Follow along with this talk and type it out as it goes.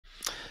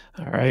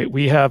All right.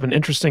 We have an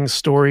interesting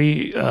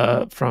story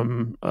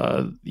from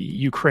the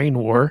Ukraine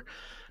war,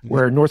 Mhm.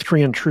 where North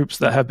Korean troops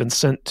that have been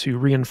sent to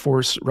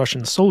reinforce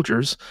Russian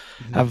soldiers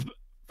Mhm. have,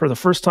 for the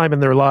first time in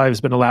their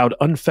lives, been allowed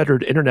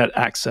unfettered internet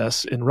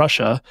access in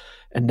Russia.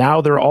 And now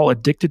they're all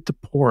addicted to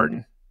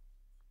porn.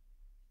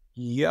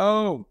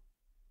 Yo,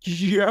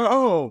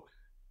 yo,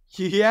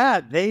 yeah,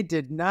 they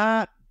did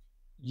not.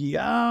 Yo,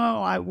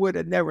 I would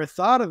have never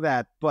thought of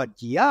that,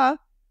 but yeah,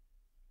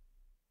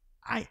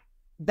 I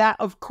that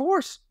of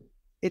course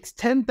it's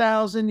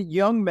 10,000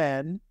 young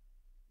men.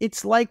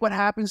 It's like what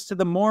happens to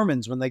the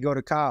Mormons when they go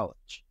to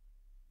college.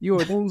 There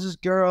was this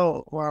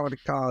girl who I went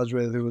to college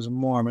with who was a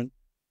Mormon,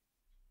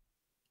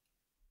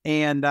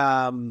 and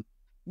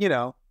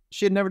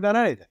she had never done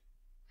anything.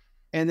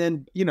 And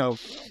then,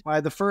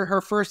 by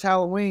her first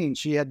Halloween,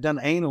 she had done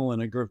anal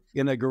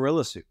in a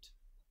gorilla suit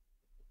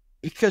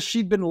because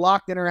she'd been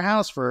locked in her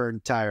house for her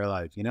entire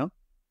life.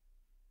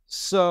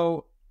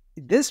 So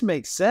this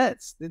makes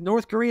sense. The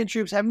North Korean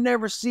troops have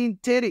never seen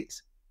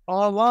titties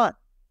online.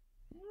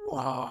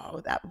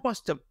 Wow, that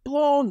must have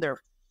blown their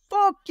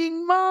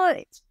fucking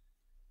minds.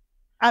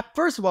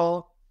 First of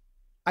all,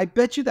 I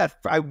bet you that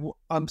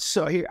I'm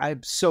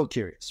so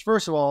curious.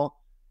 First of all,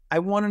 I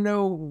want to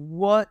know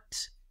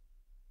what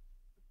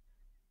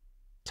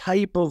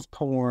type of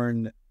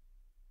porn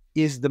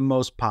is the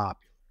most popular.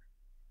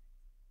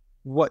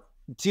 What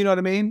do you know what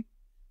I mean?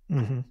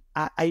 Mm-hmm.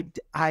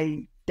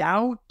 I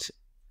doubt.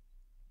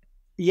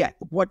 Yeah,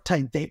 what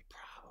type? They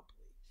probably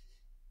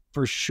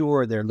for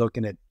sure they're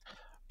looking at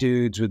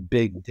dudes with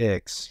big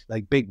dicks,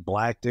 like big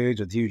black dudes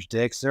with huge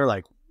dicks. They're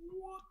like,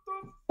 what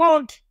the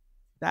fuck?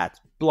 That's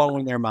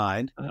blowing their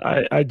mind.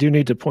 I do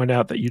need to point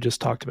out that you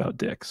just talked about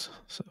dicks.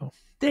 So,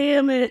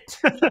 Damn it!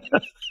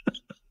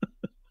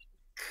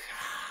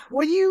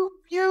 Well, you,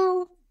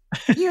 you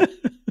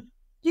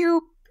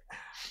you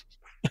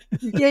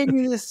gave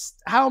me this.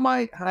 How am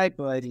I? Hi,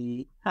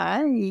 buddy.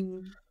 Hi.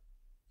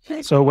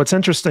 so what's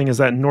interesting is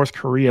that in North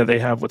Korea they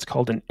have what's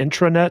called an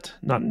intranet,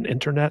 not an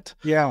internet,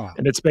 Yeah.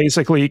 and it's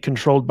basically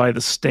controlled by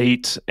the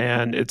state,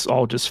 and it's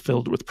all just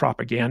filled with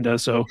propaganda.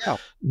 So Yeah.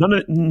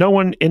 no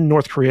one in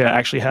North Korea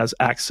actually has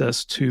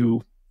access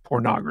to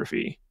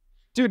pornography.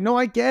 Dude, no,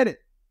 I get it.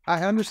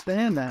 I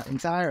understand that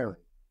entirely.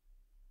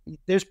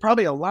 There's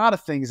probably a lot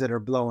of things that are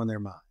blowing their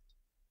mind.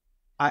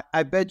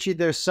 I bet you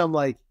there's some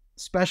like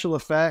special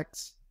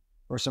effects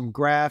or some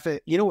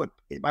graphic. You know what?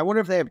 I wonder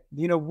if they have,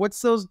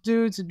 what's those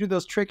dudes who do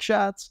those trick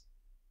shots?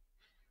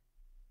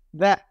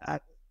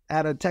 That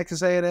Out of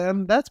Texas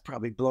A&M, that's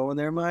probably blowing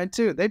their mind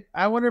too.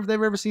 I wonder if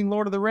they've ever seen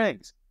Lord of the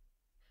Rings.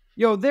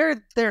 Yo,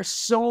 there's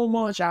so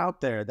much out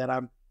there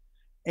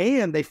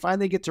and they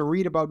finally get to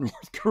read about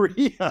North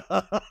Korea.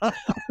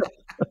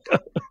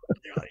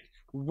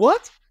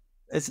 What?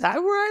 Is that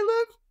where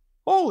I live?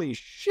 Holy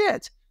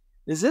shit.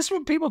 Is this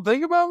what people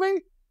think about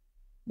me?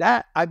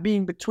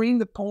 Between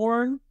the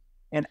porn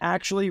and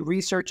actually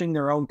researching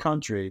their own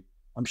country,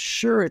 I'm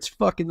sure it's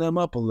fucking them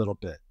up a little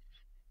bit.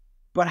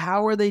 But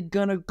how are they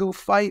gonna go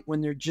fight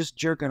when they're just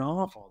jerking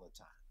off all the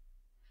time?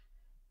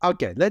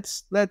 Okay,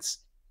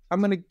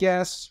 I'm gonna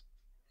guess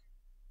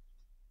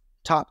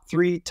top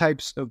 3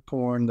 types of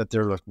porn that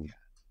they're looking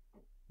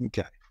at.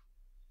 Okay.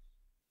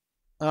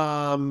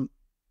 All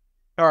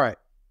right.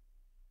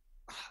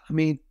 I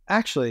mean,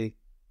 actually,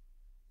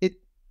 it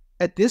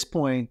at this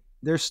point,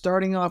 they're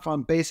starting off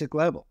on basic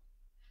level.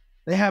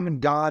 They haven't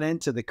got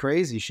into the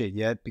crazy shit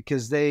yet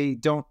because they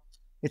don't.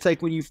 It's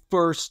like when you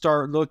first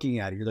start looking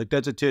at it, you're like,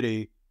 that's a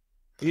titty.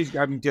 He's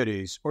having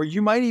titties. Or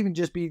you might even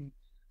just be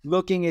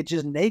looking at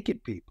just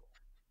naked people.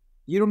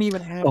 You don't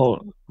even have Oh,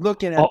 to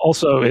looking at.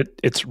 also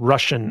it's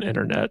Russian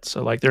internet,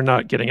 so like they're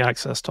not getting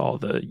access to all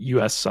the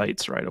U.S.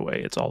 sites right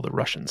away. It's all the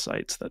Russian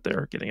sites that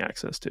they're getting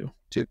access to.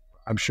 Dude,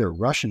 I'm sure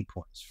Russian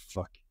porn is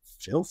fucking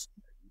filthy.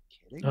 Are you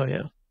kidding? Oh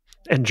yeah,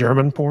 and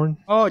German porn.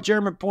 Oh,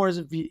 German porn is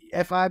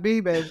FIB,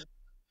 baby.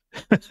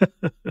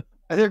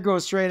 There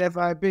goes straight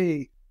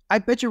FIB. I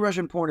bet you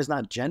Russian porn is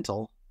not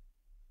gentle.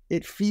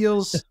 It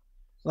feels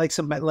like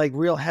some like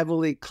real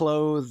heavily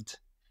clothed,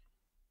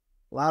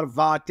 a lot of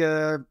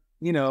vodka.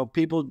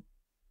 People.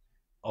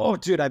 Oh,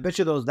 dude, I bet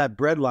you that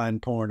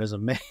breadline porn is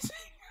amazing.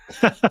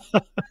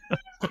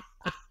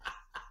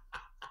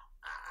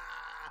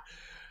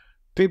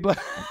 People.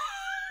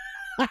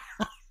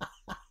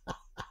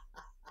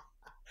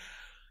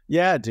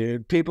 Yeah,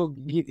 dude. People.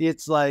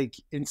 It's like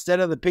instead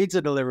of the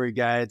pizza delivery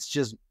guy, it's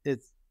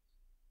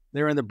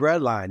they're in the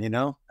bread line.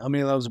 How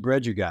many loaves of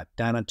bread you got?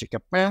 Down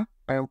chicken.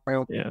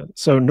 Yeah.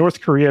 So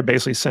North Korea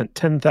basically sent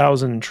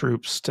 10,000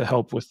 troops to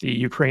help with the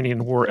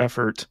Ukrainian war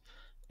effort.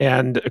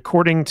 And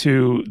according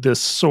to this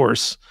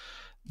source,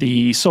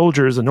 the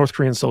North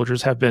Korean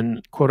soldiers, have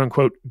been, quote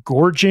unquote,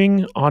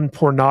 gorging on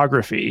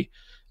pornography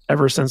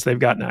ever since they've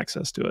gotten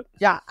access to it.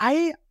 Yeah,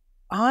 I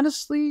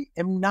honestly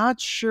am not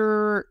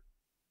sure.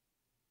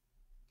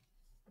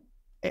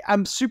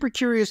 I'm super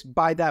curious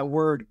by that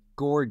word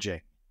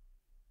gorging.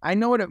 I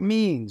know what it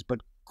means,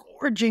 but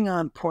gorging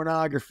on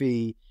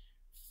pornography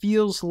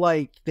feels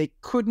like they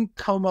couldn't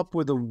come up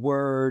with a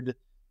word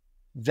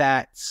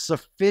that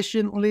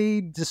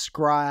sufficiently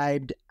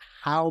described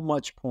how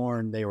much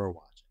porn they were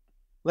watching.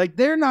 Like,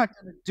 they're not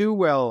going to do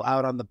well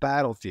out on the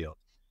battlefield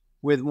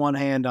with one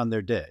hand on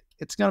their dick.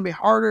 It's going to be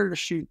harder to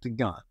shoot the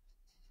gun,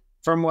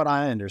 from what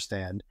I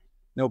understand.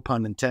 No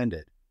pun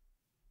intended.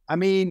 I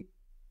mean,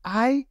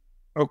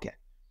 okay.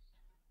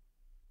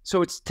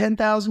 So it's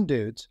 10,000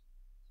 dudes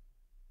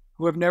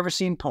who have never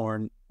seen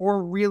porn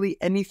or really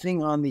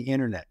anything on the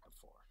internet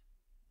before.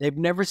 They've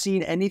never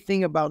seen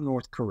anything about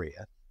North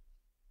Korea.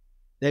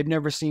 They've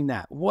never seen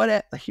that.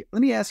 Let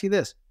me ask you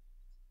this.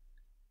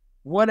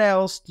 What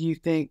else do you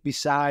think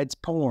besides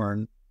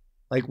porn?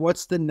 Like,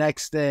 what's the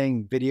next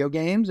thing? Video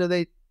games? I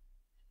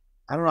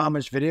don't know how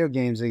much video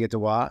games they get to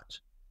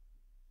watch.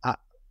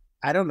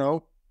 I don't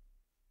know.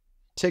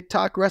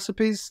 TikTok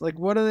recipes? Like,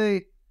 what are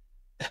they?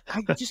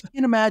 I just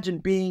can't imagine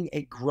being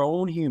a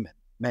grown human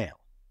male.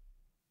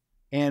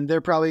 And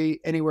they're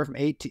probably anywhere from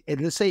 18,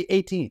 let's say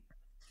 18.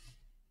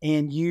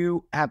 And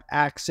you have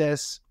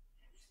access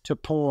to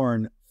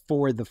porn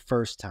for the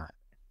first time.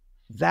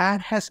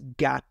 That has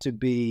got to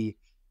be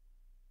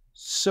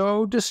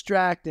so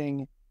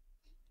distracting,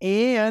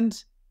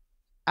 and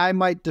I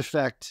might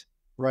defect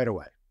right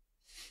away.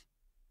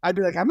 I'd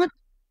be like, I'm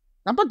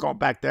not going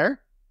back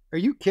there. Are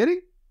you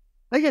kidding?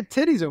 They get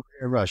titties over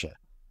here in Russia.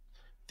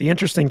 The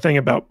interesting thing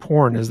about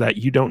porn is that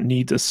you don't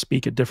need to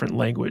speak a different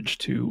language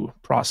to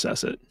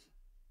process it.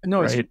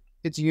 No, right?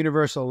 It's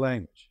universal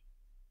language.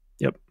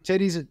 Yep.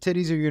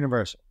 Titties are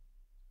universal.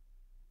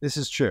 This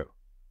is true.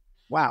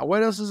 Wow.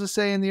 What else does it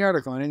say in the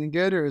article? Anything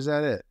good, or is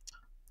that it?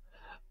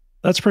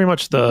 That's pretty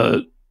much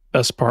the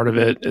best part of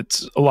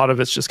it. A lot of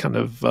it's just kind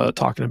of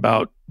talking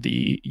about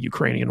the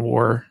Ukrainian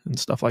war and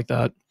stuff like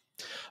that.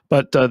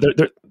 But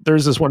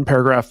there's this one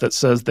paragraph that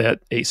says that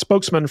a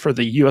spokesman for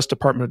the U.S.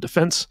 Department of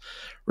Defense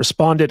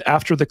responded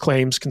after the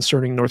claims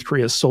concerning North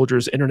Korea's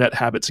soldiers' internet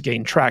habits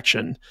gained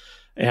traction.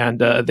 And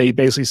they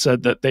basically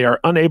said that they are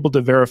unable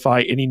to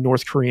verify any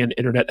North Korean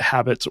internet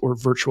habits or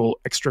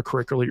virtual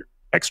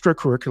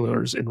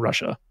extracurriculars in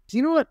Russia. Do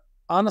you know what?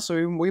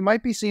 Honestly, we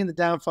might be seeing the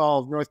downfall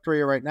of North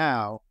Korea right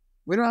now.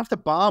 We don't have to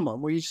bomb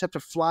them. We just have to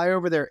fly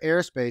over their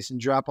airspace and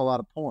drop a lot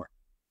of porn.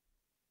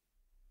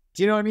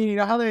 Do you know what I mean? You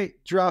know how they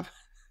drop...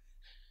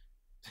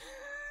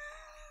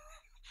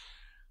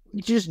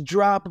 You just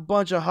drop a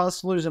bunch of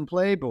hustlers and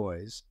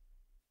playboys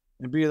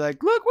and be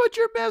like, look what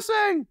you're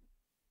missing.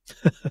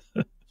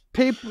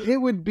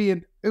 It would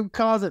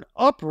cause an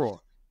uproar.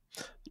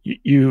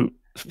 You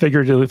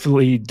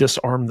figuratively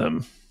disarm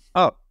them.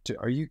 Oh,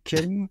 are you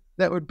kidding?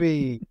 That would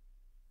be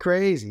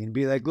crazy. And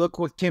be like, look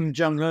what Kim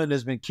Jong-un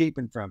has been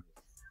keeping from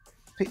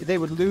you. They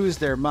would lose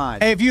their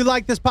mind. Hey, if you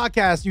like this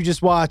podcast you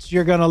just watched,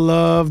 you're going to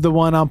love the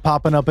one I'm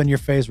popping up in your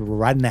face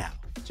right now.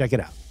 Check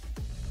it out.